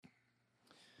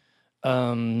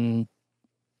How's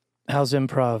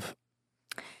improv?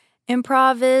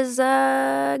 Improv is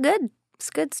good. It's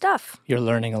good stuff. You're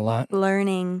learning a lot.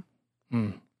 Learning.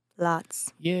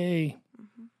 Lots. Yay.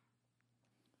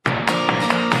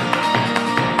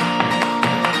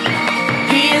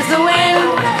 He is the wind,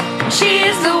 she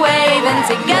is the wave, and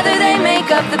together they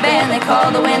make up the band they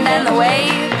call the wind and the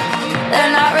wave.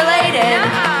 They're not related,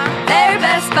 they're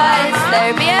best buds,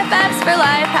 they're BFFs for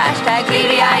life, hashtag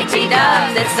BBIT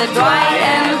dubs. It's the Dwight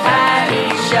and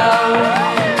Patty Show.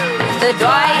 The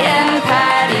Dwight and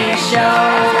Patty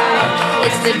Show.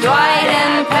 It's the Dwight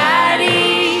and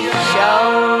Patty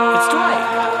Show. It's Dwight.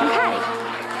 And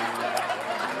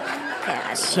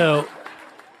Patty. So,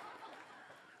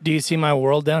 do you see my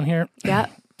world down here? Yeah.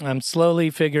 I'm slowly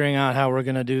figuring out how we're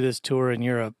going to do this tour in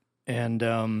Europe. And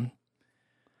I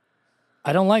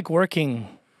don't like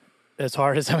working as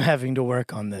hard as I'm having to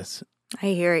work on this. I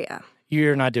hear ya.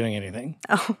 You're not doing anything.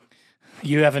 Oh.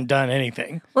 You haven't done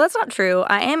anything. Well, that's not true.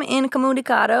 I am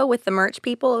incommunicado with the merch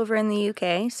people over in the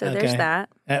UK, so there's that.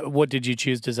 What did you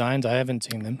choose designs? I haven't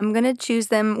seen them. I'm going to choose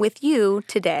them with you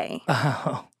today.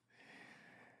 Oh.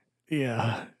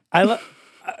 Yeah. I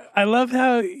love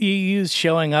how you use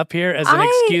showing up here as an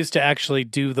excuse to actually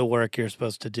do the work you're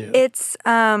supposed to do. It's,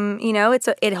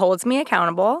 it holds me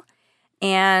accountable,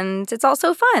 and it's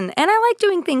also fun. And I like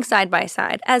doing things side by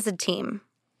side as a team.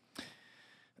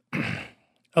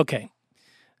 Okay.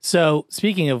 So,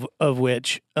 speaking of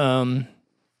which, well,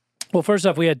 first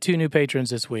off, we had 2 new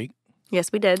patrons this week.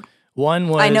 Yes, we did. One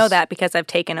was... I know that because I've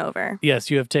taken over.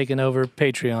 Yes, you have taken over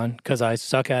Patreon because I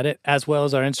suck at it, as well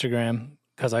as our Instagram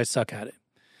because I suck at it.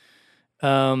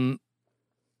 2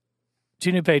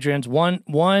 new patrons.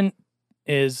 One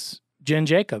is Jen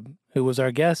Jacob, who was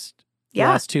our guest the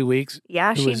last 2 weeks.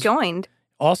 Yeah, she joined.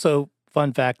 Also,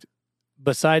 fun fact,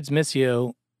 besides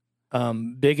Missio,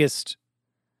 biggest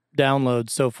download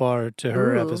so far to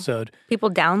her episode. People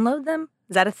download them?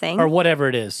 Is that a thing? Or whatever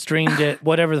it is. Streamed it,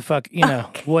 whatever the fuck,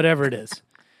 okay. Whatever it is.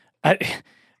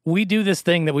 We do this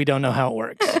thing that we don't know how it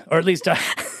works. Or at least,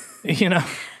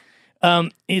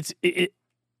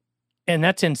 and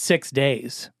that's in 6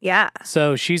 days. Yeah.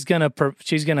 So she's gonna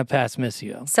pass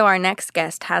Missio. So our next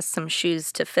guest has some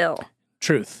shoes to fill.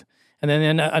 Truth. And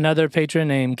then another patron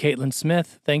named Caitlin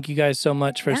Smith. Thank you guys so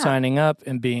much for signing up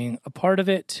and being a part of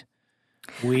it.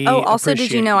 Also,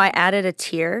 did you know I added a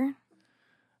tier?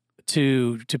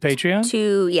 To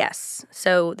Patreon? Yes.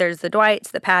 So there's the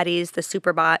Dwights, the Patties, the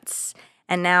Superbots,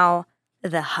 and now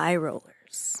the High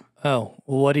Rollers. Oh,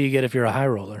 well, what do you get if you're a high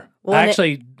roller? Well, I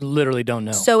actually literally don't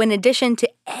know. So in addition to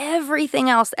everything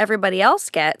else everybody else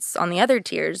gets on the other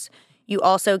tiers, you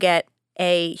also get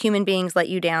a Human Beings Let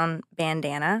You Down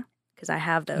bandana, because I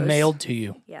have those. Mailed to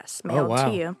you? Yes, mailed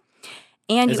to you.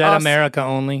 And is that America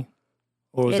only?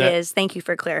 Or is. Thank you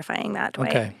for clarifying that, Dwight.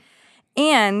 Okay.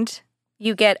 And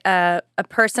you get a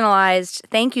personalized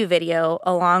thank you video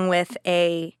along with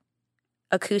a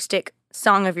acoustic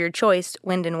song of your choice,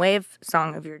 wind and wave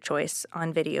song of your choice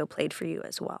on video played for you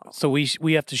as well. So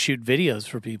we have to shoot videos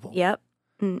for people. Yep.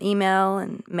 And email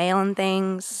and mail and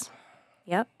things.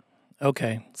 Yep.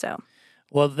 Okay. So.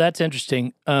 Well, that's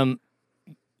interesting. Do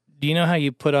you know how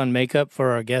you put on makeup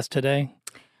for our guest today?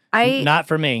 Not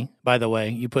for me, by the way.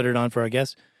 You put it on for our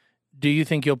guest. Do you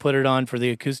think you'll put it on for the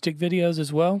acoustic videos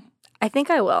as well? I think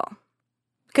I will.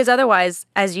 Because otherwise,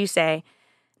 as you say,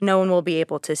 no one will be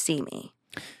able to see me.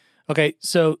 Okay,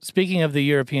 so speaking of the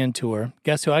European tour,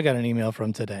 guess who I got an email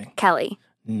from today? Kelly.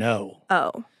 No.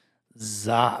 Oh.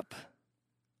 Zop.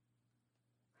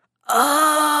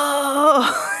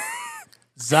 Oh.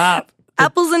 Zop.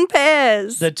 Apples and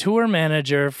pears. The tour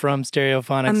manager from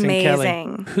Stereophonics and Kelly,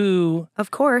 who,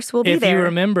 of course, will be there.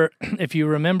 If you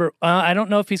remember, I don't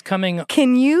know if he's coming.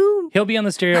 Can you? He'll be on the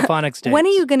Stereophonics stage. When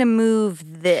are you going to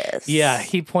move this? Yeah,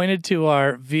 he pointed to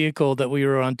our vehicle that we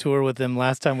were on tour with him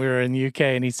last time we were in the UK,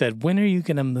 and he said, "When are you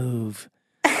going to move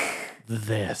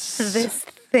this? This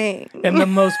thing?" In the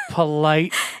most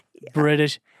polite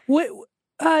British.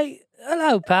 Hey,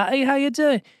 hello, Patty. How you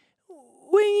doing?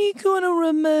 When are you going to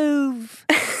remove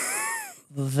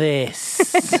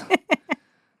this?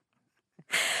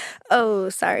 Oh,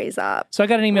 sorry, Zop. So I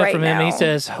got an email from him. He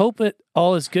says, hope it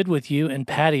all is good with you and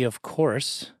Patty, of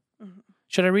course. Mm-hmm.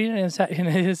 Should I read it in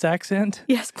his accent?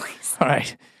 Yes, please. All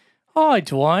right. Hi,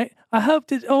 Dwight. I hope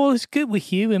that all is good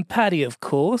with you and Patty, of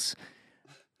course.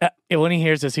 When he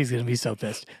hears this, he's going to be so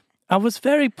pissed. I was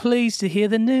very pleased to hear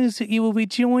the news that you will be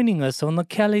joining us on the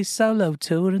Kelly solo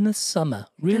tour in the summer.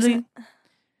 Really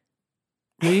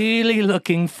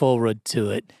looking forward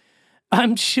to it.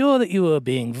 I'm sure that you are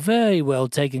being very well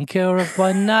taken care of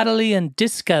by Natalie and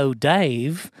Disco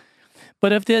Dave.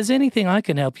 But if there's anything I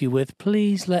can help you with,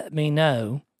 please let me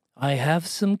know. I have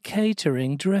some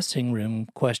catering dressing room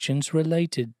questions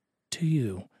related to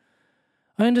you.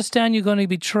 I understand you're going to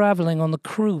be traveling on the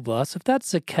crew bus. If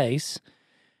that's the case,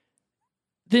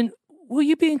 then will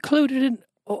you be included in...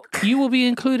 You will be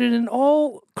included in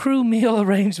all crew meal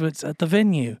arrangements at the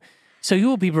venue. So you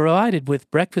will be provided with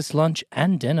breakfast, lunch,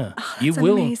 and dinner. Oh, that's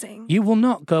amazing. You will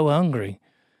not go hungry.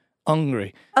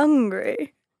 Hungry.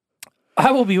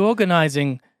 I will be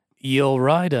organizing your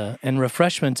rider and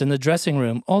refreshments in the dressing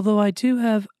room, although I do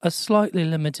have a slightly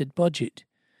limited budget.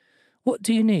 What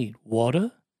do you need?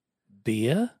 Water?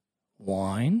 Beer?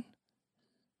 Wine?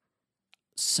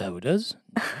 Sodas?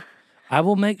 No. I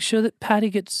will make sure that Patty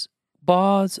gets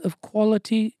bars of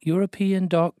quality European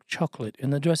dark chocolate in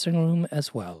the dressing room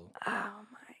as well. Oh,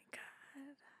 my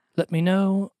God. Let me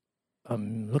know.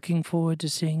 I'm looking forward to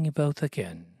seeing you both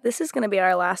again. This is going to be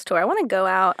our last tour. I want to go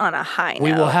out on a high note.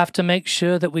 We will have to make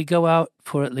sure that we go out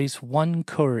for at least one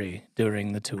curry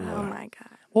during the tour. Oh, my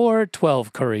God. Or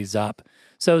 12 curries, Zop.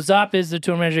 So Zop is the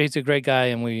tour manager. He's a great guy,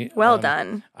 and we... Well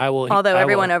done. Although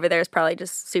everyone over there is probably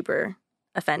just super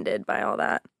offended by all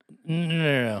that.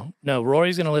 No,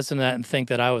 Rory's going to listen to that and think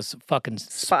that I was fucking...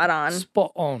 Spot on.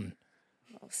 Spot on.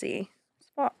 We'll see.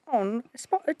 Spot on.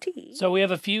 Spot a T. So we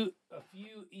have a few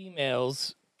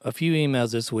emails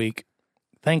this week.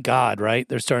 Thank God, right?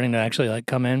 They're starting to actually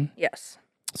come in. Yes.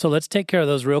 So let's take care of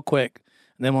those real quick,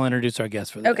 and then we'll introduce our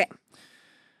guest for the day.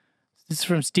 This is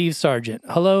from Steve Sargent.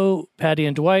 Hello, Patty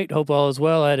and Dwight. Hope all is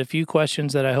well. I had a few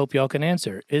questions that I hope y'all can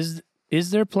answer. Is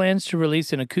there plans to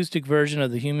release an acoustic version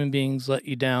of the Human Beings Let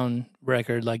You Down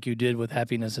record like you did with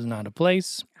Happiness Is Not a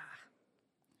Place?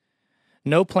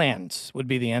 No plans would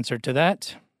be the answer to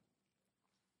that.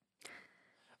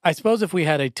 I suppose if we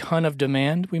had a ton of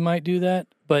demand, we might do that,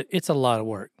 but it's a lot of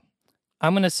work.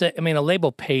 I'm going to say, a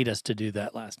label paid us to do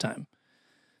that last time.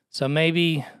 So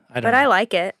maybe, I don't know. But I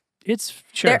like it. It's,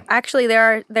 sure.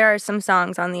 There are some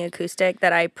songs on the acoustic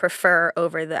that I prefer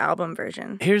over the album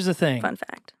version. Here's the thing. Fun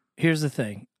fact. Here's the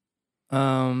thing.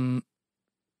 Will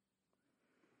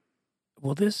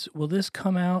this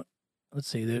come out? Let's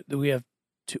see. We have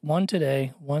one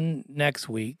today, one next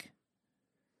week.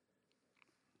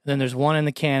 Then there's one in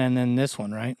the can, and then this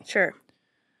one, right? Sure.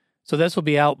 So this will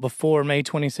be out before May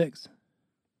 26th?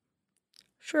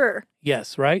 Sure.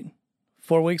 Yes, right?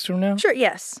 4 weeks from now? Sure,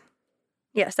 yes.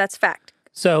 Yes, that's fact.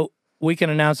 So we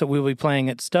can announce that we'll be playing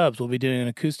at Stubbs. We'll be doing an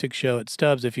acoustic show at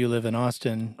Stubbs if you live in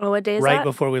Austin. Oh, what day is that? Right that?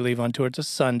 before we leave on tour. It's a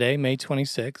Sunday, May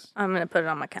 26th. I'm going to put it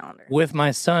on my calendar. With my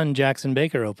son, Jackson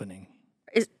Baker, opening.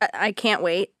 I can't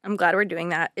wait. I'm glad we're doing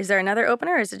that. Is there another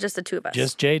opener, or is it just the two of us?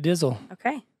 Just Jay Dizzle.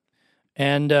 Okay.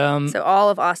 And so all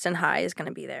of Austin High is going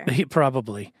to be there.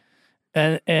 Probably.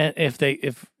 And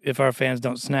if our fans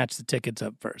don't snatch the tickets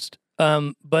up first.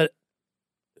 But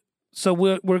so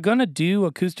we're going to do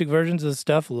acoustic versions of the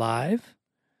stuff live.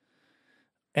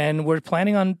 And we're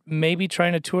planning on maybe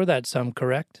trying to tour that some,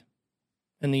 correct?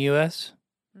 In the US?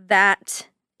 That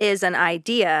is an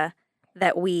idea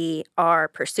that we are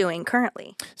pursuing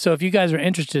currently. So if you guys are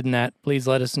interested in that, please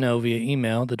let us know via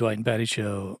email,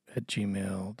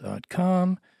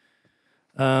 thedwightandpattyshow@gmail.com.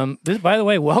 By the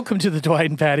way, welcome to the Dwight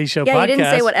and Patty Show podcast. Yeah, you didn't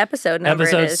say what episode number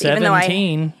episode it is, 17. even though I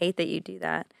hate that you do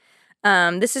that.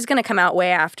 This is going to come out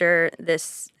way after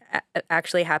this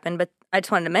actually happened, but I just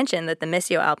wanted to mention that the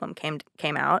Missio album came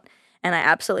out, and I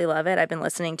absolutely love it. I've been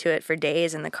listening to it for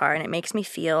days in the car, and it makes me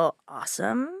feel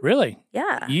awesome. Really?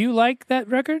 Yeah. You like that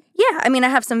record? Yeah. I mean, I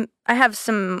have some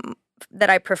that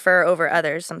I prefer over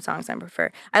others, some songs I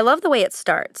prefer. I love the way it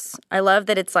starts. I love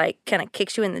that it's kind of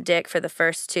kicks you in the dick for the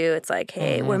first two. It's like,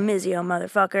 hey, we're Missio,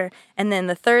 motherfucker. And then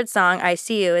the third song, I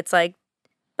See You, it's like,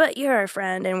 but you're our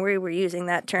friend, and we were using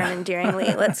that term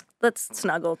endearingly. Let's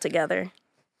snuggle together.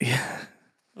 Yeah.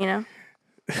 You know?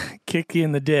 Kick you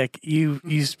in the dick. You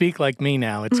speak like me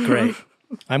now. It's great.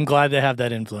 I'm glad to have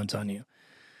that influence on you.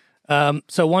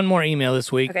 So one more email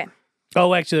this week. Okay.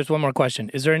 Oh, actually, there's one more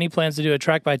question. Is there any plans to do a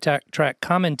track-by-track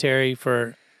commentary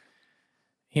for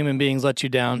Human Beings Let You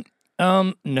Down?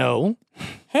 No.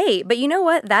 Hey, but you know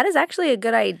what? That is actually a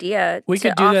good idea. We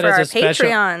could do that as a special.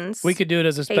 Patreons. We could do it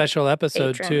as a special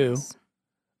episode too.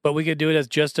 But we could do it as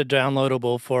just a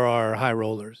downloadable for our high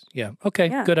rollers. Yeah. Okay.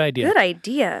 Yeah. Good idea. Good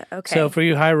idea. Okay. So for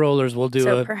you high rollers, we'll do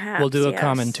a yes.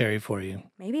 commentary for you.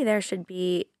 Maybe there should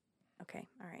be. Okay.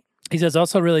 All right. He says,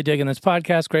 also really digging this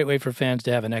podcast. Great way for fans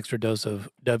to have an extra dose of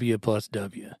W plus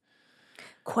W.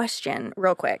 Question,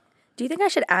 real quick. Do you think I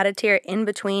should add a tier in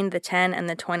between the 10 and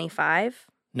the 25?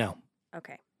 No.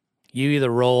 Okay. You either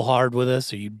roll hard with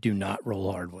us or you do not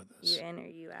roll hard with us. You in or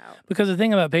you out. Because the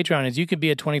thing about Patreon is you could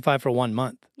be at 25 for 1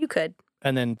 month. You could.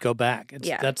 and then go back.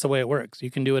 That's the way it works.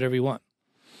 You can do whatever you want.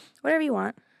 Whatever you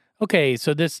want. Okay,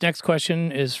 so this next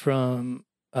question is from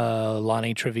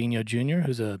Lonnie Trevino Jr.,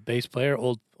 who's a bass player,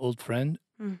 old friend.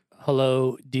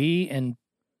 Hello, D and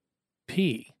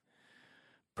P.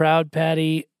 Proud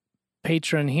Patty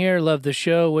patron here. Love the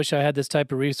show. Wish I had this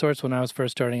type of resource when I was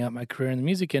first starting out my career in the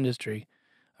music industry.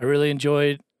 I really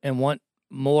enjoyed and want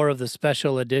more of the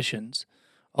special editions.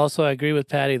 Also, I agree with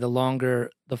Patty. The longer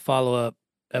the follow-up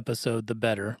episode, the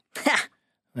better.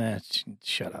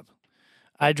 Shut up.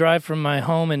 I drive from my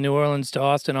home in New Orleans to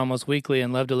Austin almost weekly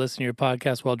and love to listen to your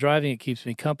podcast while driving. It keeps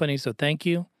me company, so thank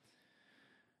you.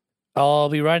 I'll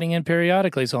be writing in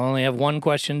periodically, so I only have one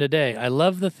question today. I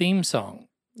love the theme song.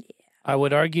 Yeah. I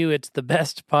would argue it's the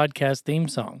best podcast theme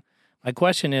song. My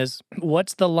question is,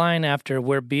 what's the line after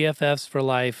 "We're BFFs for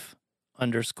life"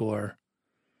 _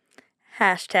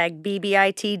 Hashtag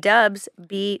BBIT Dubs,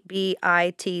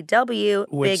 BBITW,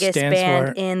 which biggest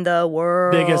band in the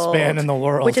world. Biggest band in the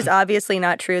world. Which is obviously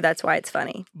not true. That's why it's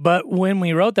funny. But when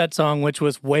we wrote that song, which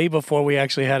was way before we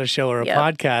actually had a show or a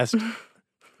podcast,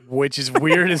 which is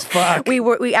weird as fuck.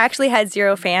 We actually had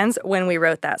 0 fans when we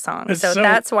wrote that song. So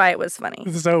that's why it was funny.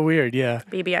 It's so weird, yeah.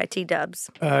 BBIT Dubs.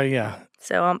 Yeah.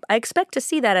 So I expect to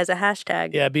see that as a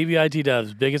hashtag. Yeah, BBIT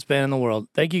Dubs, biggest band in the world.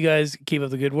 Thank you guys. Keep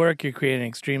up the good work. You're creating an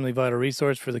extremely vital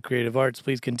resource for the creative arts.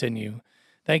 Please continue.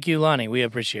 Thank you, Lonnie. We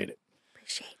appreciate it.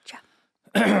 Appreciate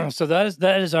you. So that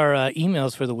is our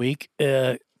emails for the week.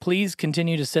 Please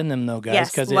continue to send them, though,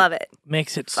 guys. Yes, love it.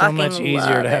 Makes it so much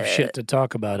easier to have shit to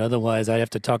talk about. Otherwise, I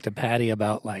have to talk to Patty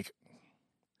about,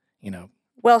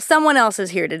 Well, someone else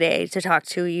is here today to talk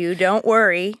to you. Don't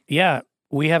worry. Yeah,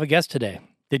 we have a guest today.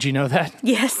 Did you know that?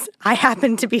 Yes, I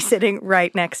happen to be sitting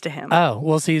right next to him. Oh,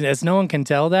 well, see, as no one can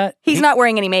tell that. He's not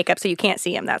wearing any makeup, so you can't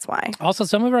see him. That's why. Also,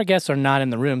 some of our guests are not in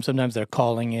the room. Sometimes they're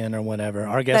calling in or whatever.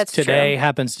 Our guest today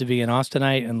happens to be an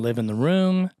Austinite and live in the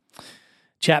room.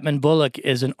 Chapman Bullock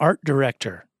is an art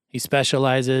director. He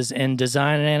specializes in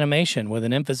design and animation with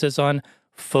an emphasis on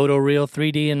photoreal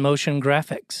 3D and motion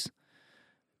graphics.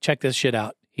 Check this shit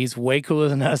out. He's way cooler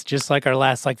than us, just like our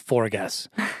last 4 guests.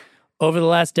 Over the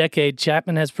last decade,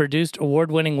 Chapman has produced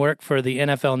award-winning work for the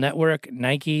NFL Network,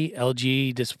 Nike,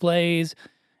 LG Displays,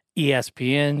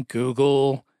 ESPN,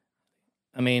 Google.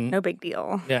 I mean... No big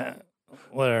deal. Yeah,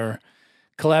 whatever.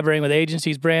 Collaborating with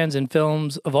agencies, brands, and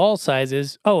films of all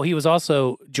sizes. Oh, he was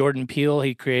also Jordan Peele.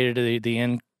 He created the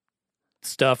end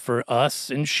stuff for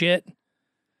Us and shit.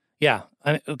 Yeah,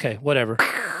 okay, whatever.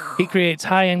 He creates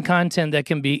high-end content that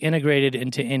can be integrated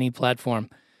into any platform.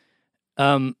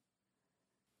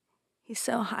 He's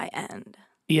so high-end.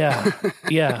 Yeah,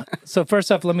 yeah. So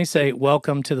first off, let me say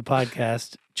welcome to the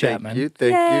podcast, Chapman.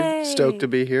 Thank you. Stoked to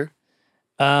be here.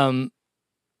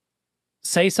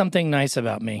 Say something nice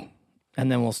about me, and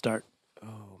then we'll start.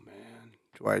 Oh, man.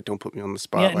 Dwight, don't put me on the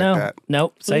spot that.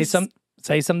 Nope. Say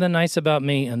something nice about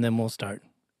me, and then we'll start.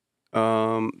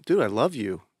 Dude, I love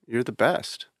you. You're the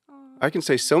best. I can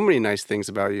say so many nice things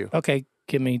about you. Okay,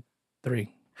 give me 3.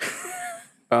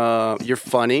 You're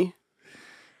funny.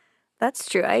 That's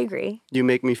true. I agree. You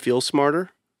make me feel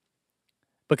smarter.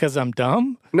 Because I'm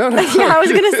dumb? No. Yeah, I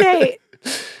was going to say.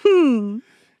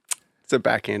 It's a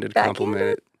backhanded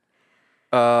compliment.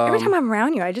 Every time I'm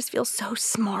around you, I just feel so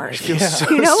smart. I feel so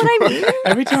you know smart. what I mean?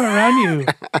 Every time I'm around you,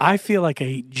 I feel like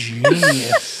a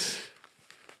genius.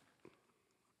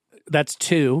 That's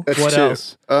 2. What 2.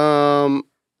 else?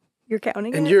 You're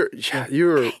counting and it?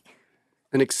 you're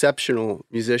an exceptional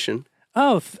musician.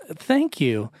 Oh, thank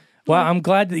you. Well, I'm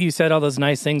glad that you said all those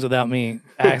nice things without me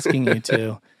asking you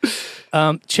to.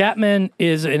 Chapman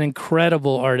is an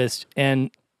incredible artist,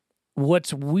 and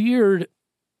what's weird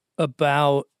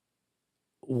about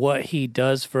what he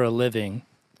does for a living...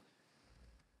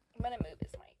 I'm going to move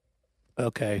his mic.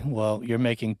 Okay, well, you're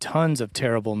making tons of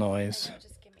terrible noise. No,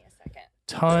 just give me a second.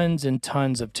 Tons and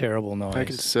tons of terrible noise. I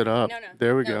can sit up. No.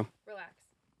 There we go. Relax.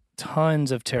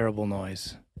 Tons of terrible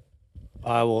noise.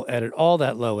 I will edit all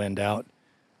that low end out.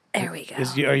 There we go.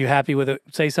 Are you happy with it?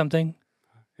 Say something.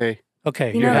 Hey.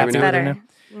 Okay, you're happy with better. it now?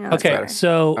 You know Okay, better.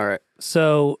 so all right.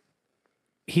 So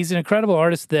he's an incredible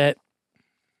artist that,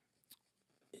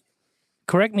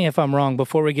 correct me if I'm wrong,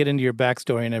 before we get into your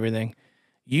backstory and everything,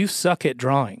 you suck at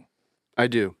drawing. I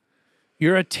do.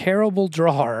 You're a terrible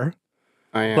drawer,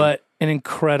 I am. but an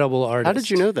incredible artist. How did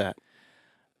you know that?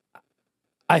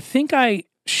 I think I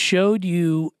showed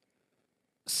you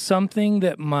something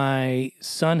that my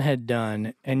son had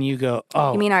done, and you go,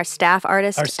 "Oh, You mean our staff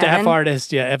artist, our staff Evan?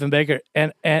 artist, yeah, Evan Baker,"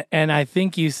 and I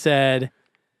think you said,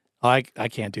 oh, I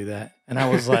can't do that," and I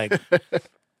was like,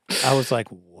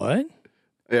 what?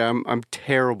 Yeah, I'm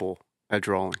terrible at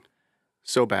drawing.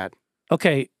 So bad.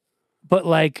 Okay, but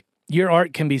like your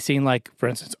art can be seen, like for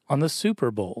instance, on the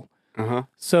Super Bowl.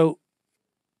 So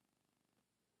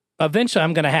eventually,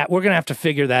 we're gonna have to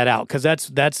figure that out because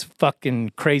that's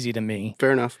fucking crazy to me.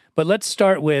 Fair enough. But let's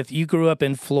start with you grew up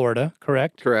in Florida,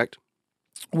 correct? Correct.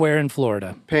 Where in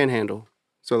Florida? Panhandle.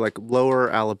 So like lower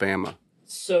Alabama.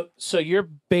 So you're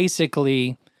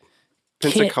basically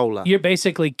Pensacola. You're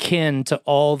basically kin to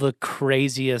all the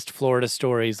craziest Florida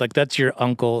stories. Like that's your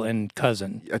uncle and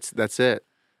cousin. That's it.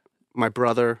 My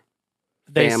brother.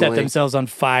 They set family. themselves on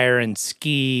fire and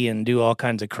ski and do all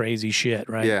kinds of crazy shit,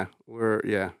 right? Yeah.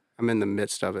 I'm in the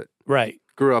midst of it. Right.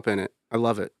 Grew up in it. I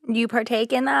love it. You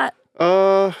partake in that?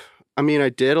 I mean, I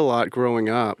did a lot growing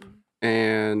up,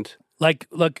 and like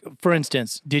for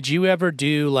instance, did you ever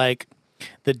do like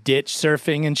the ditch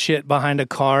surfing and shit behind a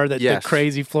car that Yes. the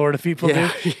crazy Florida people do?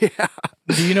 Yeah.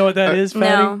 Do you know what that is, Fatty?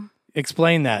 No.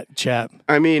 Explain that, chap.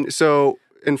 I mean, so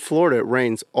in Florida, it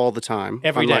rains all the time.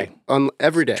 Every day.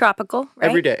 Every day. Tropical, right?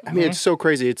 Every day. I mean, it's so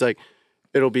crazy. It's like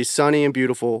it'll be sunny and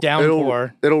beautiful.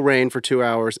 Downpour. It'll rain for 2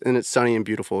 hours, and it's sunny and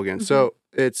beautiful again. So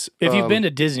it's If you've been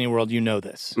to Disney World, you know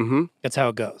this. Mm-hmm. That's how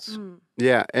it goes.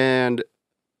 Yeah, and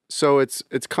so it's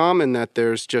common that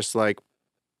there's just like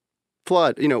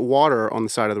flood, water on the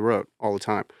side of the road all the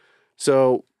time.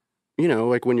 So,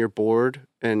 like when you're bored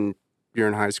and you're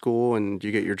in high school and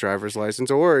you get your driver's license,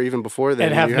 or even before then,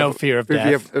 And have no fear of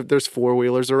death. If there's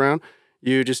four-wheelers around,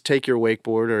 you just take your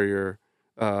wakeboard or your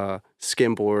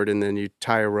skimboard, and then you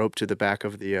tie a rope to the back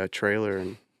of the trailer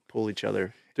and pull each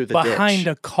other through the Behind ditch.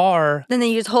 a car. Then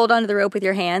you just hold onto the rope with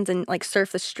your hands and like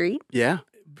surf the street? Yeah,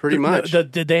 pretty much.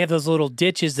 They have those little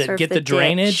ditches that Surf get the the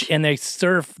drainage, ditch. and they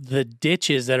surf the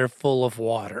ditches that are full of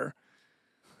water.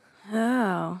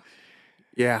 Oh.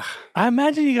 Yeah. I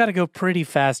imagine you got to go pretty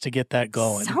fast to get that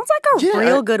going. Sounds like a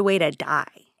real good way to die.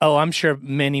 Oh, I'm sure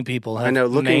many people have. I know.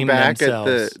 Looking named back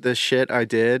themselves. at the shit I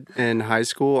did in high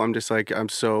school, I'm just like, I'm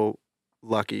so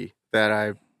lucky that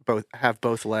I have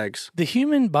both legs. The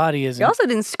human body is. You also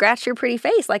didn't scratch your pretty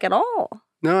face like at all.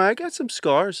 No, I got some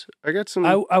scars. I got some.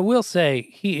 I will say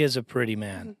he is a pretty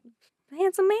man.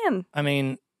 Handsome man. I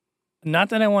mean, not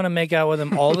that I want to make out with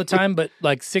him all the time, but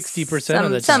like 60%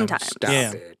 of the time. Sometimes. Stop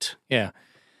Yeah. it. Yeah.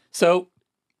 So,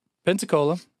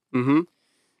 Pensacola. Mm-hmm.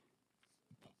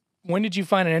 When did you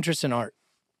find an interest in art?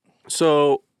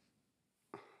 So,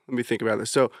 let me think about this.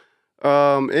 So,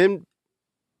 while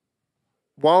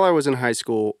I was in high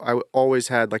school, I always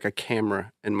had like a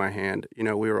camera in my hand. We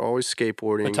were always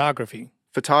skateboarding.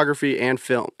 Photography and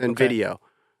film and Okay. video.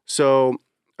 So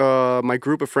my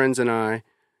group of friends and I,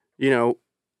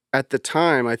 at the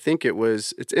time, I think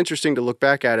it's interesting to look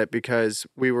back at it because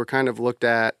we were kind of looked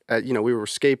at, we were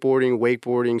skateboarding,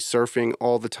 wakeboarding, surfing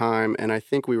all the time. And I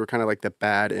think we were kind of like the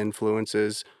bad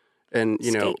influences. And,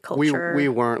 Skate culture. we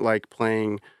weren't like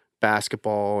playing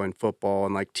basketball and football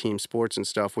and like team sports and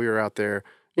stuff. We were out there,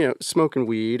 smoking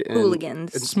weed. And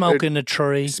Hooligans. Smoking a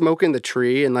tree. Smoking the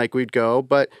tree, and like we'd go.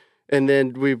 And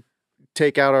then we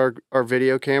take out our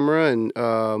video camera and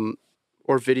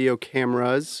or video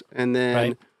cameras, and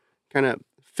then kind of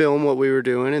film what we were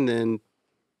doing, and then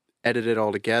edit it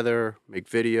all together, make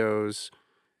videos,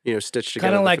 stitch together.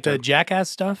 Kind of like the Jackass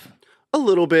stuff? A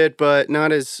little bit, but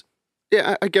not as.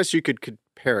 Yeah, I guess you could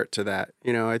compare it to that.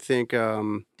 I think.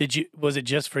 Was it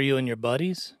just for you and your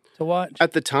buddies to watch?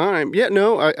 At the time, yeah,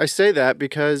 no, I say that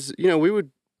because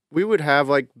we would have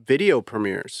like video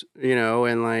premieres,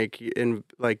 and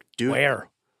do Where?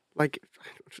 like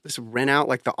just rent out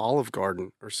like the Olive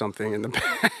Garden or something in the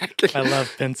back. I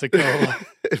love Pensacola.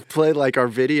 Play like our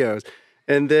videos,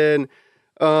 and then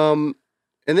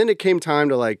it came time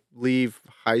to like leave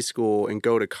high school and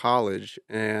go to college,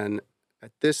 and at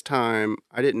this time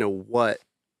I didn't know what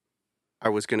I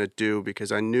was gonna do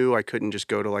because I knew I couldn't just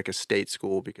go to like a state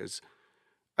school because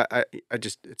I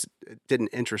just it didn't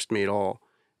interest me at all.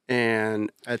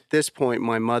 And at this point,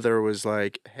 my mother was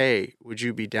like, "Hey, would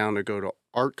you be down to go to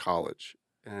art college?"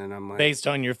 And I'm like, Based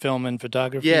on your film and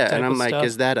photography. "Yeah." type And I'm of like, stuff?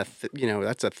 "Is that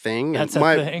that's a thing?" That's and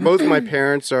a thing? Both of my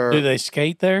parents are. Do they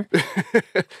skate there?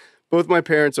 Both my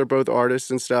parents are both artists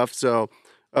and stuff, so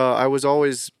I was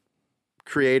always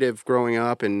creative growing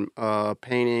up and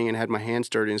painting and had my hands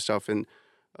dirty and stuff. And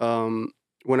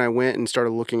when I went and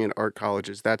started looking at art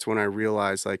colleges, that's when I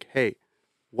realized, like, hey,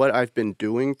 what I've been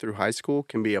doing through high school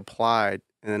can be applied,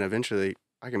 and then eventually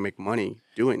I can make money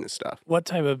doing this stuff. What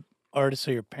type of artists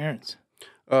are your parents?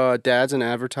 Dad's in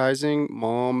advertising.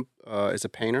 Mom is a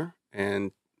painter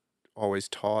and always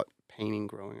taught painting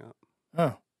growing up.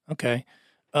 Oh, okay.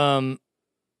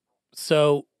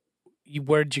 So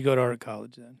where did you go to art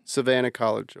college then? Savannah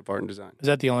College of Art and Design. Is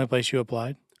that the only place you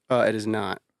applied? It is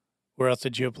not. Where else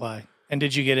did you apply? And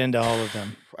did you get into all of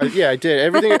them? Yeah, I did.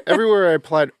 Everywhere I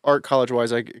applied art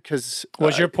college-wise, because...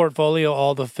 Was your portfolio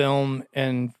all the film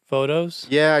and photos?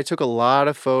 Yeah, I took a lot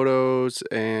of photos,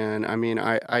 and I mean,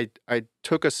 I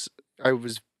took I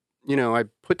was, I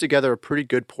put together a pretty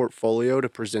good portfolio to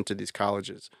present to these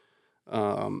colleges.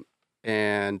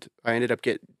 And I ended up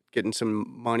getting some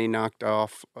money knocked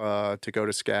off to go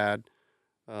to SCAD.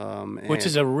 Which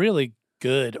is a really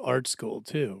good art school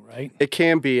too, right? It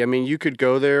can be. I mean, you could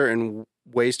go there and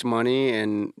waste money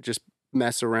and just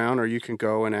mess around, or you can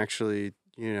go and actually,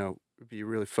 be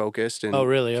really focused and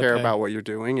care about what you're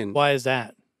doing. And why is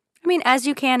that? I mean, as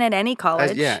you can at any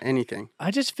college. Anything.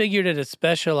 I just figured at a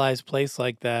specialized place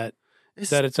like that,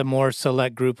 that it's a more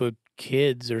select group of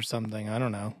kids or something. I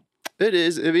don't know. It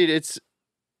is. I mean, it's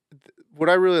what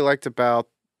I really liked about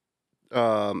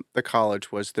the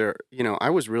college was there. I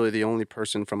was really the only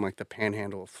person from like the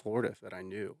Panhandle of Florida that I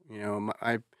knew.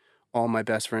 All my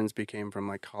best friends became from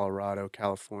like Colorado,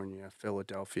 California,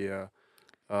 Philadelphia.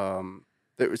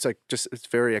 It was like it's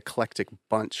very eclectic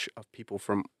bunch of people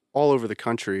from all over the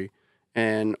country,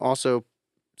 and also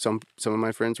some of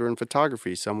my friends were in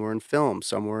photography, some were in film,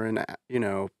 some were in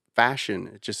fashion.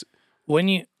 It just when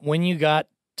you got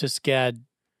to SCAD,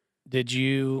 did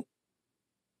you?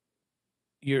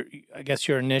 I guess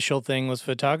your initial thing was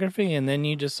photography, and then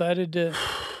you decided to.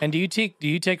 And do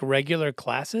you take regular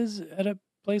classes at a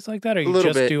place like that, or you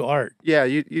just do art? Yeah,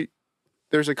 you.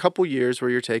 There's a couple years where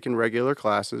you're taking regular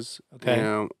classes.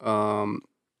 Okay.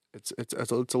 It's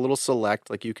a little select.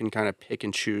 Like you can kind of pick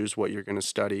and choose what you're going to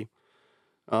study.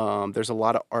 There's a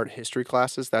lot of art history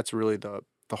classes. That's really the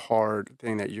hard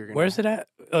thing that you're going to... Where's it at?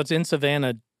 Oh, it's in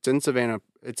Savannah. It's in Savannah.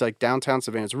 It's like downtown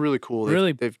Savannah. It's really cool.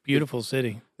 They've beautiful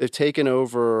city. They've taken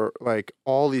over like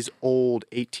all these old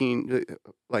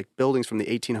buildings from the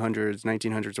 1800s,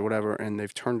 1900s or whatever, and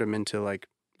they've turned them into like,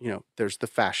 there's the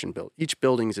fashion build. Each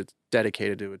building is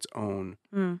dedicated to its own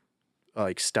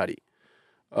like study.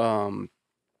 But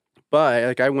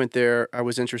like I went there, I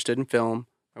was interested in film.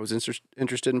 I was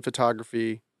interested in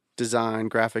photography, design,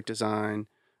 graphic design,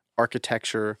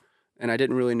 architecture, and I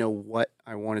didn't really know what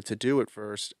I wanted to do at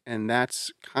first. And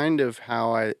that's kind of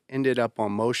how I ended up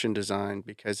on motion design,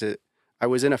 because I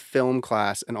was in a film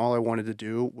class and all I wanted to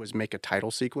do was make a title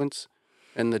sequence.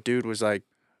 And the dude was like,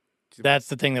 that's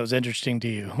the thing that was interesting to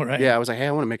you, right? Yeah, I was like, hey,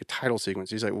 I want to make a title sequence.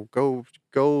 He's like, well,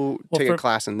 go take a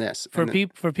class in this.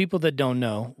 For people that don't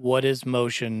know, what is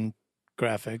motion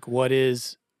graphic? What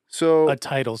is a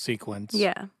title sequence?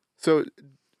 Yeah. So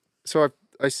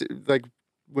I like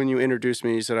when you introduced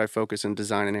me, you said I focus in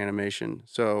design and animation.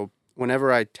 So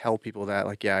whenever I tell people that,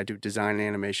 like, yeah, I do design and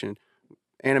animation.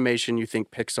 Animation, you think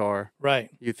Pixar, right?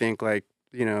 You think like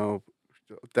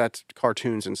that's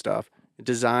cartoons and stuff.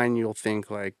 Design, you'll think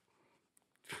like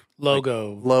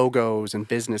logos and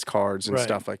business cards and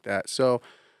stuff like that. So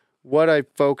what I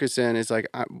focus in is like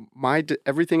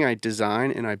everything I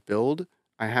design and I build,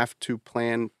 I have to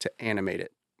plan to animate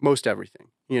it. Most everything,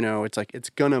 it's like, it's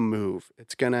gonna move.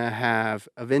 It's gonna have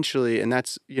eventually, and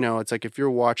that's, it's like if you're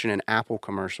watching an Apple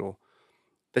commercial,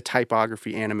 the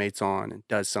typography animates on and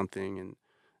does something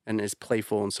and is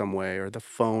playful in some way, or the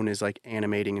phone is like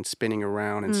animating and spinning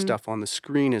around and stuff on the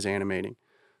screen is animating.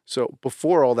 So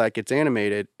before all that gets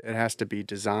animated, it has to be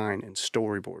designed and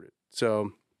storyboarded.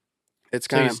 So it's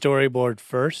kind of... So you storyboard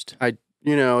first? I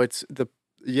design,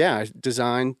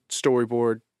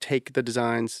 storyboard, take the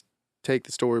designs, take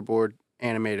the storyboard,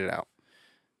 animate it out.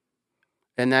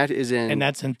 And that is in... And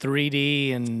that's in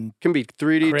 3D and... Can be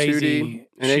 3D, crazy 2D,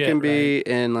 and it can be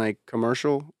in like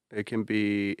commercial. It can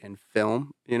be in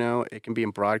film, it can be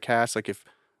in broadcast. Like if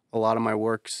a lot of my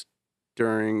work's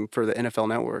for the NFL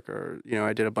Network, or,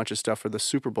 I did a bunch of stuff for the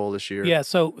Super Bowl this year. Yeah.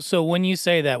 So when you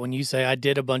say I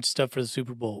did a bunch of stuff for the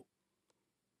Super Bowl,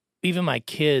 even my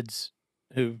kids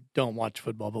who don't watch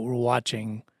football, but were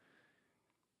watching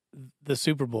the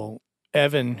Super Bowl,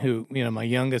 Evan, who, my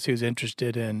youngest, who's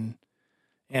interested in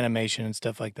animation and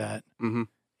stuff like that,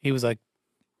 he was like,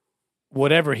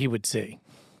 whatever he would see.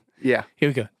 Yeah. He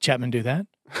would go, Chapman, do that?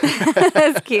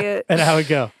 That's cute. And I would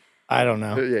go, I don't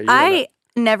know. Yeah, I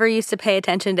never used to pay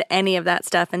attention to any of that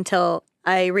stuff until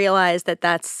I realized that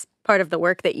that's part of the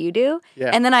work that you do.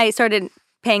 Yeah. And then I started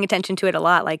paying attention to it a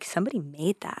lot. Like, somebody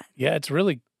made that. Yeah, it's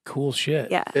really cool shit.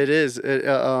 Yeah. It is.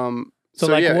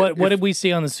 What did we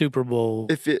see on the Super Bowl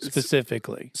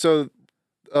specifically? So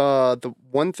the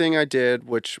one thing I did,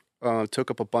 which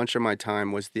took up a bunch of my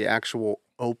time, was the actual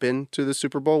open to the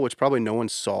Super Bowl, which probably no one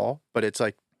saw, but it's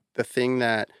like the thing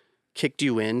that kicked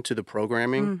you into the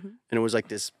programming. And it was like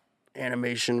this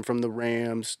animation from the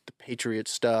Rams, the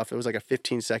Patriots stuff. It was like a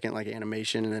 15-second like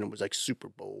animation, and then it was like Super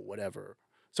Bowl, whatever.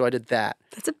 So I did that.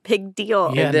 That's a big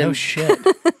deal. Yeah, And then- no shit.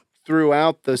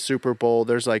 Throughout the Super Bowl,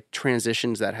 there's like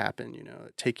transitions that happen,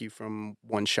 take you from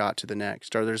one shot to the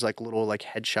next. Or there's like little like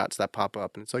headshots that pop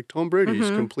up and it's like Tom Brady's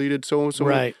completed so.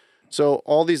 Right. So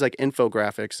all these like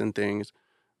infographics and things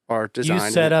are You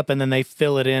designed. set up and then they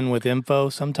fill it in with info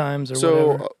sometimes or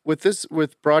So whatever.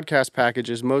 with broadcast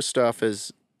packages, most stuff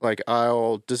is like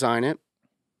I'll design it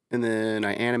and then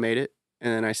I animate it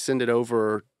and then I send it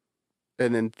over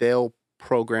and then they'll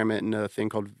program it in a thing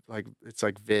called it's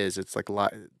like Viz. It's like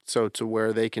live, so to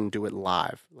where they can do it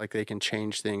live, like they can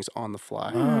change things on the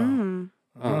fly.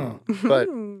 But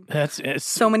It's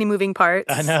so many moving parts.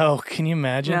 I know. Can you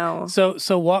imagine? No.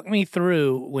 So walk me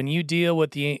through when you deal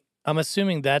with I'm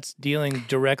assuming that's dealing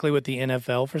directly with the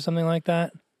NFL for something like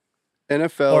that?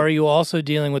 NFL. Or are you also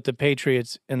dealing with the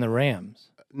Patriots and the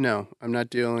Rams? No, I'm not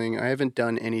dealing. I haven't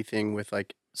done anything with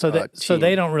like. So team.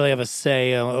 they don't really have a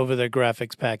say over their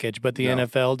graphics package, but the No.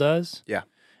 NFL does? Yeah.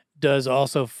 Does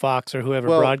also Fox or whoever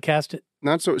Well, broadcast it?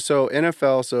 Not so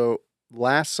NFL. So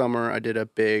last summer I did a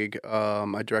big.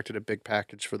 I directed a big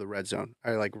package for the Red Zone.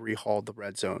 I like rehauled the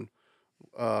Red Zone.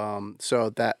 So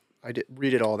that I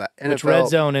redid all that. Which Red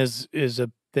Zone is a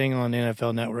thing on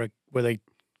NFL Network where they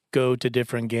go to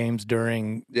different games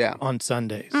on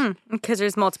Sundays. Because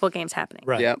there's multiple games happening.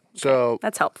 Right. Yeah. So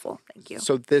That's helpful. Thank you.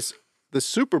 So the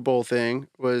Super Bowl thing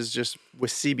was just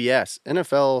with CBS.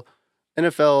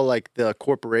 NFL, like the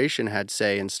corporation had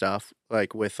say and stuff,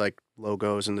 like with like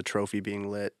logos and the trophy being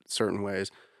lit certain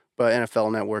ways, but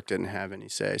NFL Network didn't have any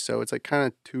say. So it's like kind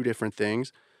of two different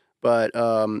things. But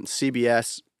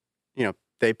CBS,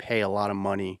 they pay a lot of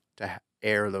money to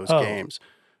air those games.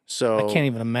 So I can't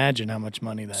even imagine how much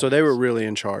money that So they were really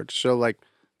in charge. So like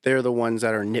they're the ones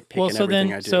that are nitpicking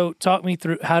everything I do. So talk me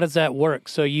through, how does that work?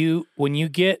 So when you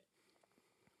get,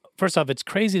 first off, it's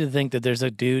crazy to think that there's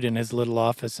a dude in his little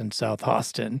office in South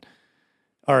Austin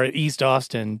or East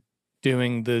Austin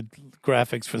doing the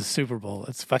graphics for the Super Bowl.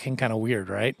 It's fucking kind of weird,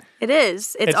 right? It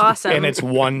is. It's awesome. And it's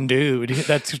one dude.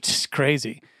 That's just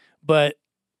crazy. But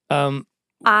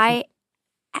I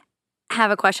have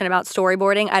a question about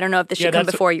storyboarding. I don't know if this should come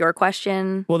before your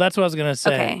question. Well, that's what I was going to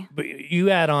say. Okay. But you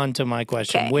add on to my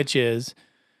question, Okay. which is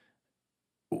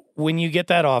when you get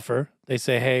that offer, they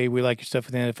say, hey, we like your stuff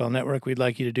with the NFL Network. We'd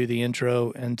like you to do the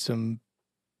intro and some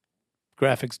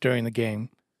graphics during the game.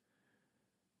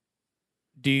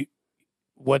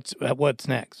 What's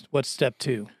next? What's step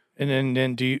 2? And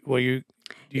then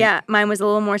Yeah, mine was a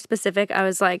little more specific. I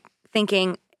was like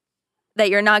thinking that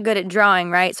you're not good at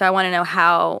drawing, right? So I want to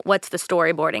know what's the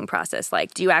storyboarding process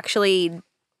like? Do you actually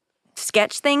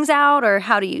sketch things out or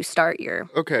how do you start your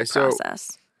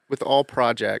process? With all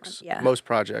projects, Yeah. most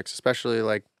projects, especially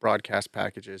like broadcast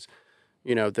packages,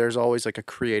 there's always like a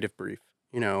creative brief.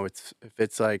 If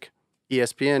it's like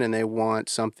ESPN and they want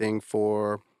something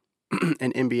for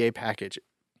an NBA package,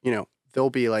 there'll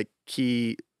be like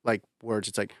key like words.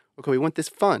 It's like, okay, we want this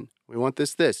fun. We want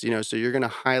this, so you're going to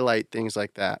highlight things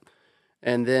like that.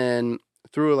 And then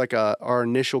through like our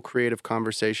initial creative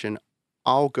conversation,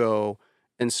 I'll go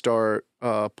and start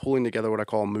pulling together what I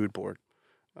call a mood board.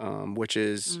 Which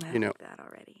is, I like that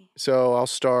already. So I'll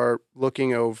start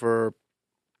looking over,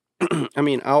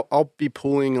 I'll be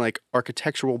pulling like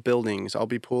architectural buildings. I'll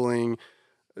be pulling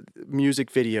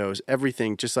music videos,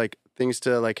 everything, just like things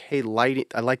to like, hey, lighting,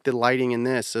 I like the lighting in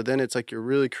this. So then it's like you're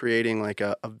really creating like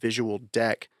a visual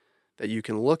deck that you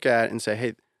can look at and say,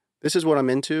 hey, this is what I'm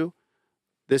into.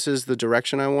 This is the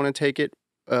direction I want to take it.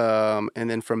 And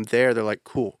then from there, they're like,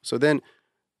 cool. So then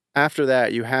after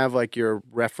that, you have like your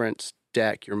reference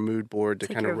deck, your mood board to It's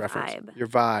like kind of your reference vibe. your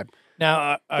vibe.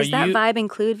 Now, Does that vibe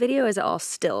include video or is it all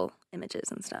still images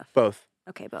and stuff? Both.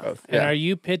 Okay, both. And Yeah. are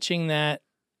you pitching that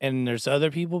and there's other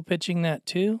people pitching that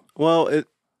too? Well,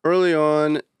 early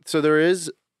on, so there is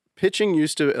pitching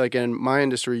used to, like in my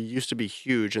industry, used to be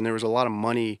huge, and there was a lot of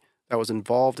money that was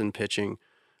involved in pitching.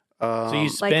 So you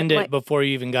spend it before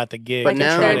you even got the gig. Like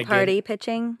now- a to try to third get- party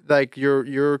pitching? Like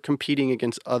you're competing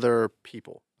against other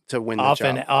people to win the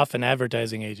job. Often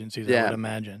advertising agencies, I Yeah. would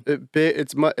imagine.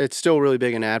 It's still really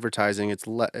big in advertising. It's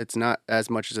not as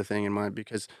much as a thing in mine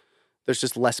because there's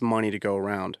just less money to go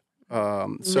around.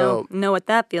 Know what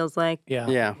that feels like. Yeah.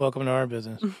 Yeah. Welcome to our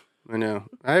business. I know.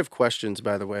 I have questions,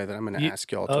 by the way, that I'm going to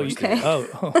ask y'all. Oh, towards the Okay. end.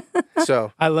 Oh,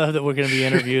 So I love that we're going to be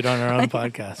interviewed on our own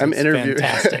podcast. I'm It's interviewed.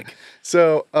 fantastic.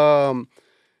 So,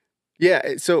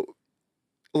 so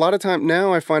a lot of time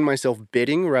now I find myself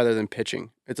bidding rather than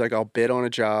pitching. It's like I'll bid on a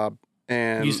job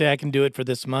and You say I can do it for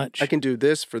this much. I can do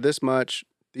this for this much,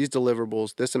 these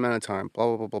deliverables, this amount of time, blah,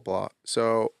 blah, blah, blah, blah.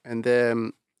 So, and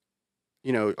then,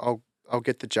 I'll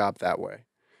get the job that way.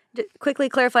 Quickly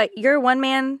clarify, you're a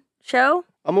one-man show?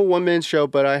 I'm a one man show,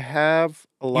 but I have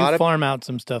a lot You of farm out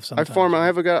some stuff I sometimes. farm.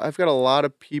 I've got a lot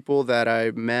of people that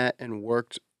I met and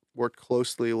worked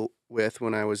closely with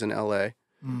when I was in LA,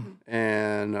 Mm.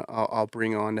 and I'll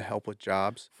bring on to help with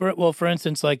jobs. For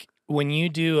instance, like when you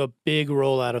do a big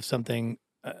rollout of something,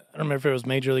 I don't remember if it was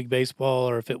Major League Baseball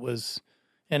or if it was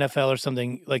NFL or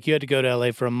something. Like you had to go to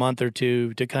LA for a month or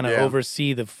two to kind of Yeah.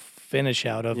 oversee the finish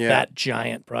out of Yeah. that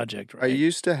giant project, right? I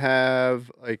used to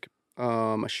have like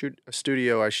a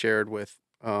studio I shared with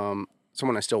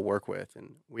someone I still work with,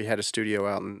 and we had a studio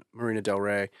out in Marina Del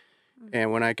Rey.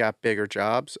 And when I got bigger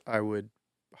jobs, I would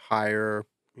hire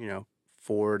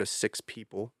 4 to 6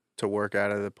 people to work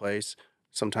out of the place.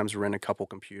 Sometimes rent a couple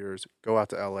computers, go out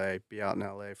to LA, be out in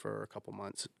LA for a couple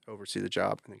months, oversee the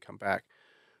job, and then come back.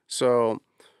 So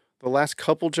the last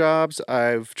couple jobs,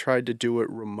 I've tried to do it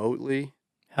remotely.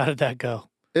 How did that go?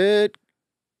 It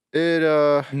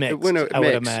Mixed, it went I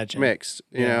would imagine. mixed.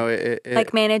 You Yeah. know, it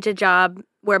Like manage a job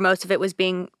where most of it was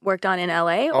being worked on in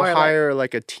LA, I'll or hire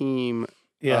like a team.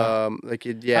 Yeah.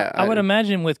 I would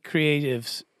imagine with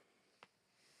creatives,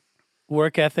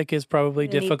 work ethic is probably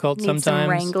Need- difficult need some sometimes.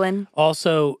 wrangling.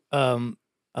 Also,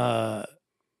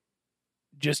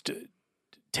 just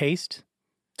taste,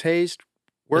 taste,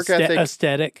 work ethic,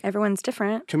 aesthetic, Everyone's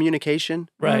different. communication.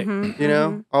 right? Mhm, You know,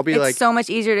 mhm. I'll be It's like, so much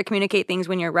easier to communicate things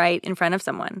when you're right in front of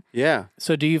someone. yeah.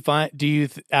 So do you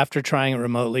after trying it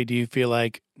remotely, do you feel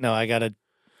like no, I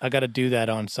gotta do that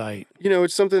on site?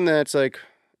 It's something that's like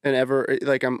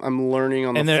I'm learning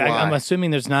on And the fly. I'm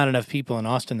assuming there's not enough people in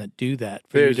Austin that do that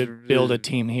for you to build a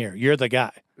team here. You're the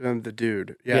guy. I'm the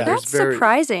dude. Yeah. Yeah, That's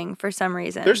surprising for some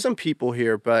reason. There's some people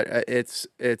here, but it's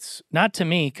Not to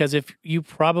me, because if you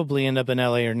probably end up in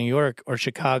LA or New York or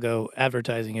Chicago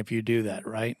advertising if you do that,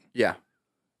 right? yeah.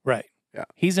 Right. Yeah.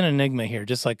 He's an enigma here,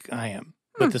 just like I am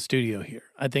with the studio here.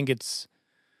 I think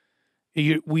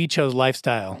we chose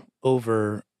lifestyle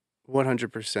over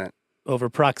 100%.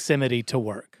 proximity to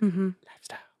work, Mhm.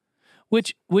 Lifestyle.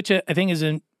 which I think is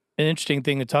an interesting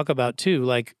thing to talk about too.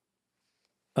 Like,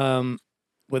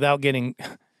 without getting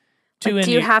too Like, into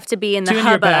do you have to be in the too in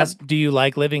your hubbub? past, do you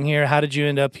like living here? How did you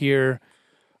end up here?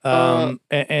 And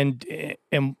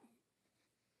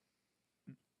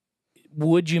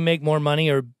would you make more money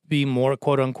or be more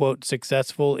quote unquote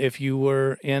successful if you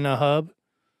were in a hub?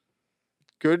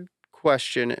 Good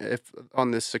question. If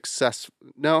on this success,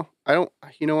 no, I don't.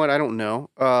 You know what? I don't know.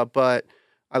 But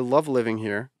I love living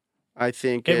here. I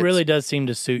think It really does seem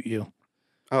to suit you.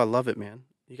 Oh, I love it, man.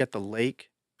 You got the lake,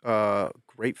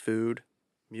 great food,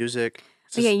 music.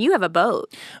 It's Yeah, you have a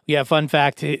boat. Yeah, fun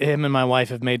fact, him and my wife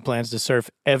have made plans to surf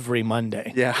every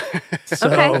Monday. Yeah. So,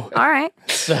 Okay, all right.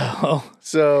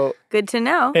 So Good to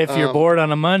know. if you're bored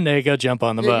on a Monday, go jump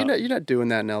on the boat. you're not doing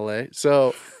that in LA.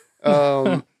 So,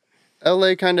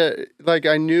 LA kind of like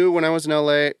I knew when I was in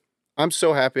LA. I'm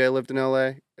so happy I lived in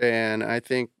LA, and I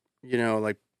think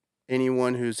like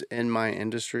anyone who's in my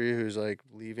industry who's like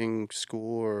leaving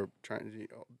school or trying to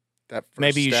that first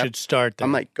Maybe you step, should start there.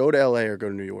 I'm like, go to LA or go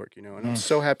to New York, and I'm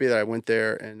so happy that I went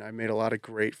there and I made a lot of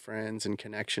great friends and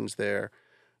connections there.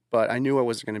 But I knew I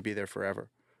wasn't going to be there forever,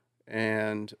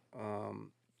 and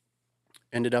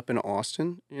ended up in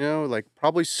Austin. Like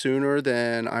probably sooner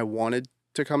than I wanted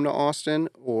to come to Austin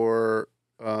or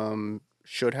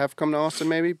should have come to Austin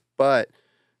maybe. But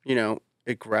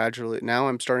it gradually. Now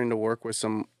I'm starting to work with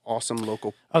some awesome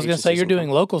local. I was going to say agencies you're and doing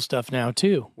local stuff now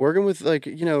too. working with like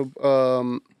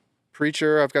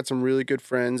Preacher. I've got some really good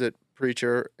friends at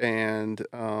Preacher and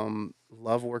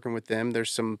love working with them.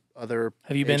 There's some other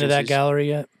Have you been to that agencies. gallery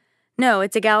yet? No,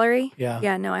 it's a gallery. Yeah.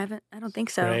 Yeah, no, I haven't. I don't think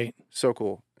so. Great. So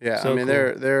cool. Yeah, So I mean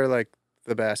cool. they're like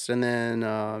the best. And then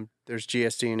there's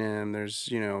GSD&M. There's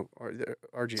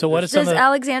RG. So what is Does some of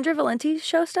Alexandra Valenti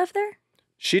show stuff there?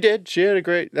 She did. She had a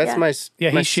great. That's Yeah. my.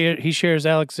 Yeah, my, he shares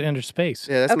Alexander's space.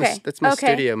 Yeah, that's Okay. my Okay.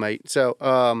 studio mate. So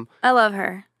I love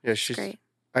her. yeah, She's she's great.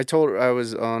 I told her I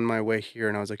was on my way here,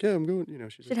 and I was like, yeah, I'm going.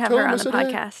 She's Should like, have "Tell her him I on the said hey."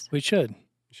 podcast. We should.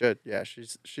 Should. Yeah,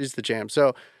 she's the jam.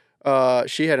 So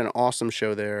she had an awesome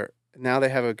show there. Now they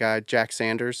have a guy, Jack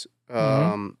Sanders.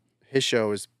 His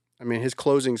show is, his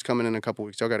closing's coming in a couple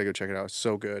weeks. So I got to go check it out. It's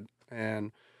so good.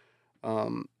 And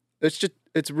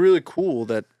it's really cool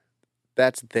that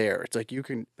that's there. It's like you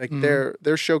can, like they're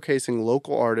showcasing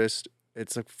local artists.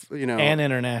 It's like, And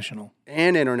international.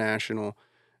 and international.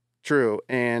 True.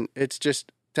 And it's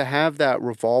just to have that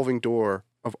revolving door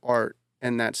of art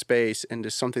in that space and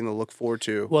just something to look forward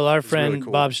to. Well, our is friend really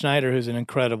cool. Bob Schneider, who's an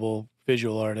incredible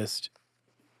visual artist,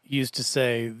 used to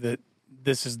say that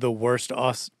this is the worst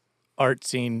art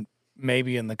scene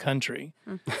maybe in the country.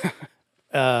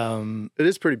 It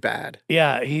is pretty bad.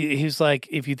 Yeah, he's like,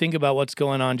 if you think about what's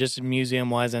going on just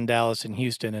museum-wise in Dallas and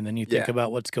Houston, and then you think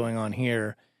about what's going on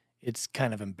here, it's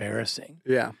kind of embarrassing.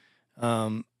 Yeah.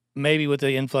 Maybe with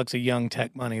the influx of young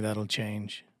tech money, that'll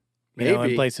change. You know,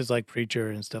 in places like Preacher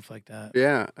and stuff like that.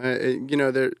 Yeah.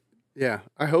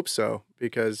 I hope so,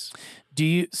 because... Do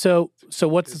you... So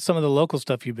what's some of the local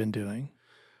stuff you've been doing?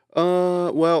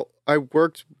 Well, I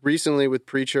worked recently with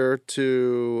Preacher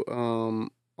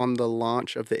on the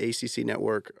launch of the ACC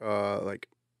network, the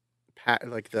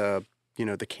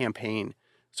campaign.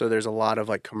 So there's a lot of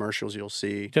like commercials you'll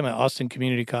see. You talking about Austin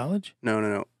Community College?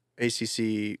 No.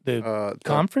 ACC. The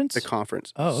conference? The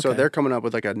conference. Oh, okay. So they're coming up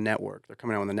with like a network. They're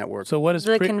coming out with a network. So what is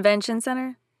the convention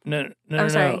center? No.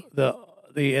 Sorry.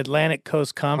 The Atlantic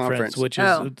Coast Conference, which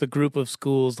is the group of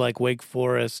schools like Wake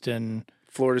Forest and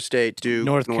Florida State, Duke,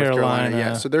 North Carolina.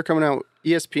 Yeah. So they're coming out.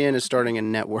 ESPN is starting a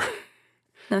network.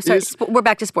 No, sorry. We're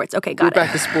back to sports. Okay, got it. We're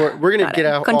back to sport. We're gonna get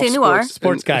out. Continuar.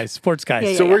 Sports guys.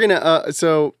 Yeah, so we're gonna.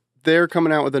 So they're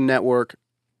coming out with a network.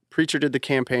 Preacher did the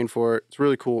campaign for it. It's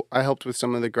really cool. I helped with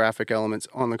some of the graphic elements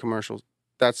on the commercials.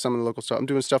 That's some of the local stuff. I'm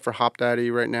doing stuff for Hop Daddy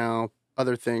right now.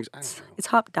 Other things. I don't know. It's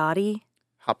Hop Dottie.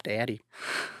 Hop Daddy.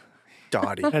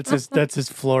 Dottie. That's his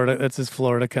Florida. That's his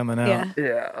Florida coming out. Yeah.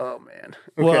 Yeah. Oh man.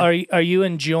 Okay. Well, are you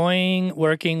enjoying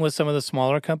working with some of the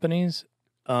smaller companies?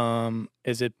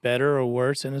 Is it better or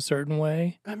worse in a certain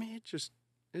way? I mean,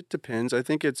 it depends. I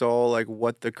think it's all like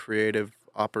what the creative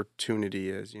opportunity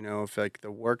is. You know, if like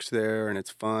the work's there and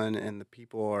it's fun and the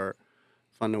people are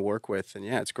fun to work with, and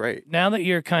yeah, it's great. Now that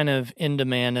you're kind of in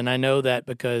demand, and I know that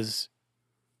because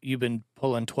you've been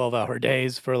pulling 12-hour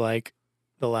days for like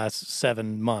the last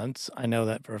 7 months. I know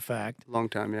that for a fact. Long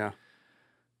time, yeah.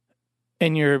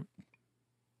 And you're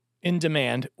in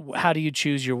demand. How do you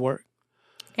choose your work?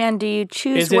 And do you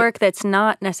choose work that's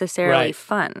not necessarily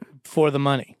fun? For the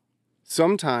money.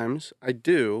 Sometimes I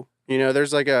do. You know,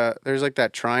 there's like that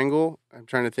triangle. I'm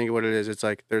trying to think of what it is. It's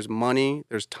like there's money,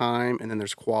 there's time, and then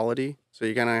there's quality. So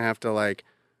you kind of have to like,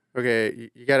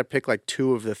 okay, you got to pick like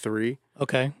 2 of the 3.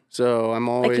 Okay. So I'm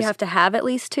always... Like you have to have at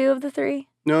least 2 of the 3?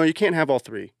 No, you can't have all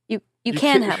 3. You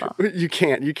can have all. You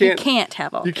can't. You can't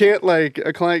have all. You can't, like,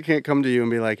 a client can't come to you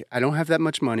and be like, I don't have that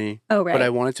much money, but I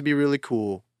want it to be really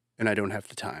cool, and I don't have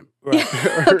the time.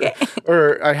 Right. Okay.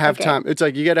 Or I have time. It's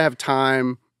like you got to have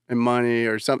time and money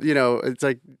or something. You know, it's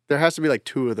like there has to be like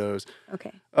 2 of those.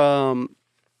 Okay.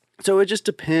 So it just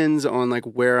depends on like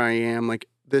where I am. Like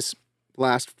this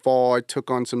last fall, I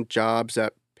took on some jobs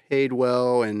that paid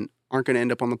well and aren't going to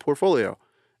end up on the portfolio.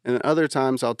 And then other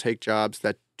times I'll take jobs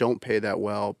that don't pay that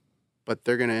well, but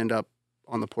they're going to end up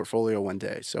on the portfolio one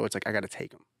day. So it's like, I got to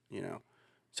take them, you know?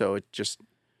 So it just,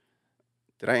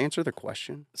 did I answer the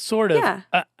question? Sort of.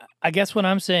 Yeah. I guess what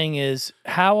I'm saying is,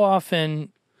 how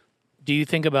often do you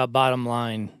think about bottom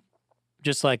line,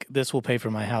 just like this will pay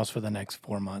for my house for the next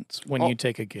 4 months when you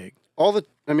take a gig?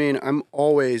 I'm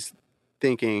always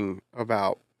thinking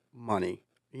about money,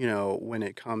 you know, when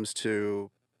it comes to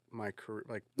my career.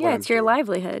 Like, yeah, it's your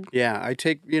livelihood. Yeah, I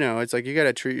take, you know, it's like you got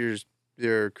to treat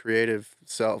your creative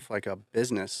self like a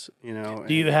business, you know.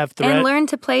 Do you have and learn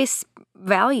to place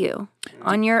value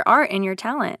on your art and your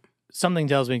talent? Something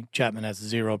tells me Chapman has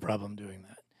 0 problem doing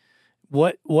that.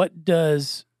 What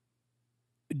does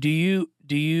do you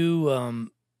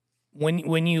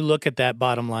when you look at that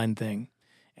bottom line thing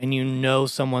and you know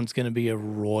someone's going to be a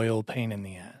royal pain in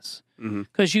the ass?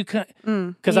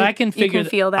 Because I can figure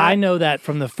feel that. I know that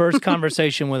from the first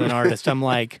conversation with an artist. I'm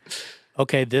like,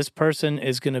 okay, this person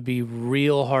is going to be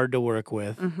real hard to work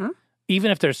with.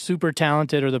 Even if they're super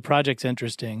talented or the project's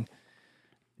interesting.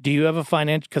 Do you have a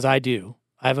financial, because I do.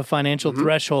 I have a financial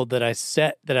threshold that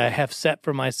I have set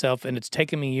for myself, and it's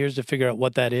taken me years to figure out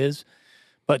what that is,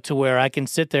 but to where I can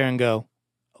sit there and go,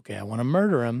 okay, I want to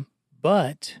murder him,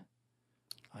 but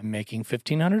I'm making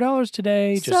 $1,500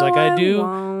 today, just So like I do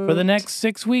for the won't. next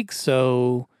 6 weeks.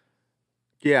 So,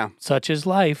 Yeah. such is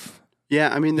life.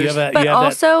 Yeah, I mean, there's... But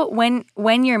also,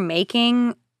 when you're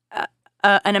making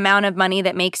an amount of money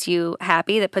that makes you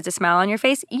happy, that puts a smile on your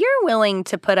face, you're willing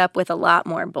to put up with a lot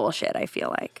more bullshit, I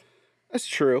feel like. That's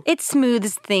true. It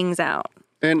smooths things out.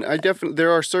 And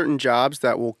there are certain jobs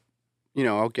that will, you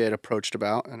know, I'll get approached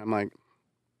about, and I'm like,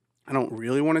 I don't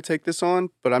really want to take this on,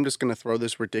 but I'm just going to throw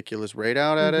this ridiculous rate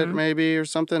out at it, maybe, or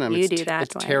something. I mean, You do that,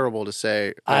 It's Dwayne. terrible to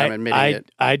say, but I'm admitting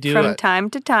it. I do From it. time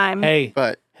to time. Hey,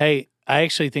 But I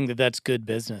actually think that that's good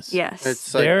business. Yes.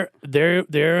 it's like,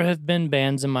 There have been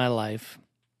bands in my life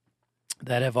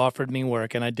that have offered me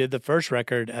work, and I did the first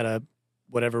record at a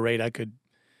whatever rate I could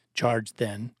charge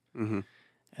then. Mhm.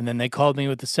 And then they called me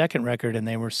with the second record, and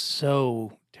they were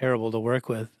so terrible to work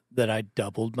with that I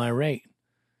doubled my rate.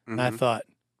 And I thought,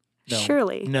 no,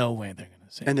 Surely. no way they're going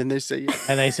to say And then they say yes.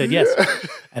 And they said yes.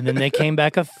 And then they came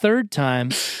back a third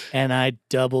time, and I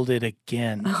doubled it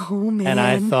again. Oh, man. And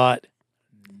I thought,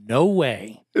 no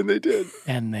way. And they did.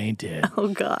 And they did. Oh,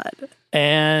 God.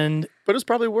 But it's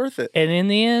probably worth it. And in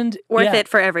the end, Worth it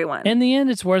for everyone. In the end,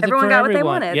 it's worth Everyone it for got what they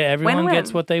everyone. wanted. Yeah, everyone Win-win.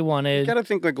 gets what they wanted. You got to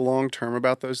think like long term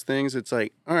about those things. It's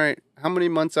like, all right, how many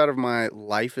months out of my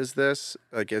life is this?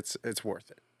 Like, it's worth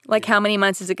it. Like, how many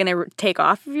months is it going to take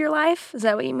off of your life? Is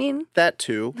that what you mean? That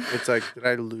too. It's like, did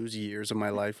I lose years of my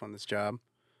life on this job?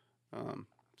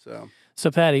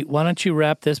 So, Patty, why don't you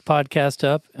wrap this podcast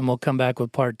up, and we'll come back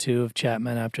with part 2 of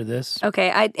Chapman after this.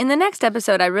 Okay. In the next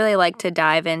episode, I'd really like to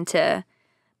dive into,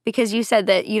 because you said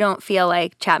that you don't feel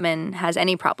like Chapman has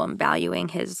any problem valuing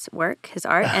his work, his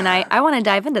art, and I want to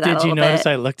dive into that a Did little you bit. notice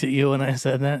I looked at you when I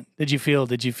said that? Did you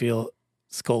feel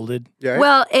scolded? Yeah.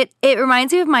 Well, it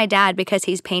reminds me of my dad because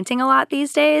he's painting a lot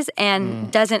these days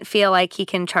and doesn't feel like he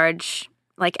can charge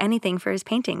like anything for his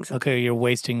paintings. Okay, you're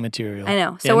wasting material. I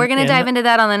know. So we're going to dive into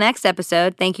that on the next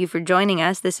episode. Thank you for joining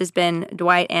us. This has been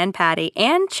Dwight and Patty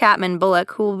and Chapman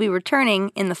Bullock, who will be returning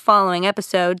in the following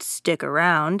episode. Stick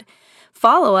around.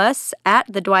 Follow us at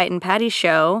The Dwight and Patty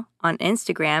Show on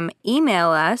Instagram. Email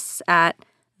us at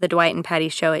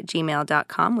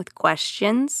thedwightandpattyshow@gmail.com with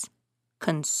questions,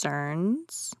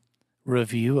 concerns.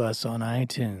 Review us on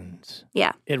iTunes.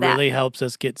 Yeah. It that. really helps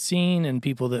us get seen, and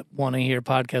people that want to hear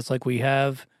podcasts like we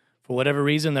have, for whatever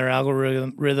reason, their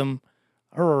algorithm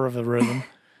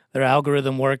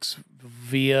works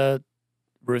via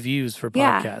reviews for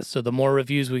podcasts. Yeah. So the more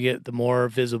reviews we get, the more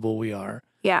visible we are.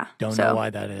 Yeah. Don't So know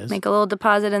why that is. Make a little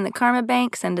deposit in the Karma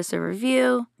Bank. Send us a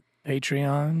review.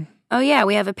 Patreon. Oh, yeah.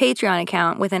 We have a Patreon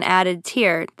account with an added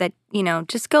tier that,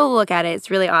 just go look at it. It's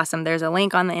really awesome. There's a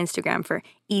link on the Instagram for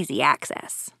easy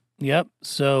access. Yep.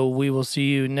 So we will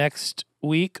see you next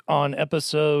week on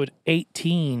episode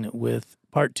 18 with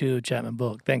part 2 of Chapman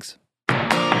Bullock. Thanks. It's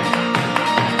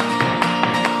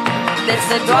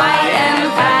the Dwight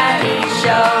and Patty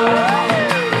Show.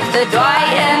 It's the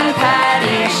Dwight and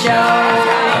Patty Show.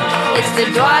 It's the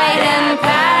Dwight and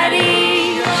Patty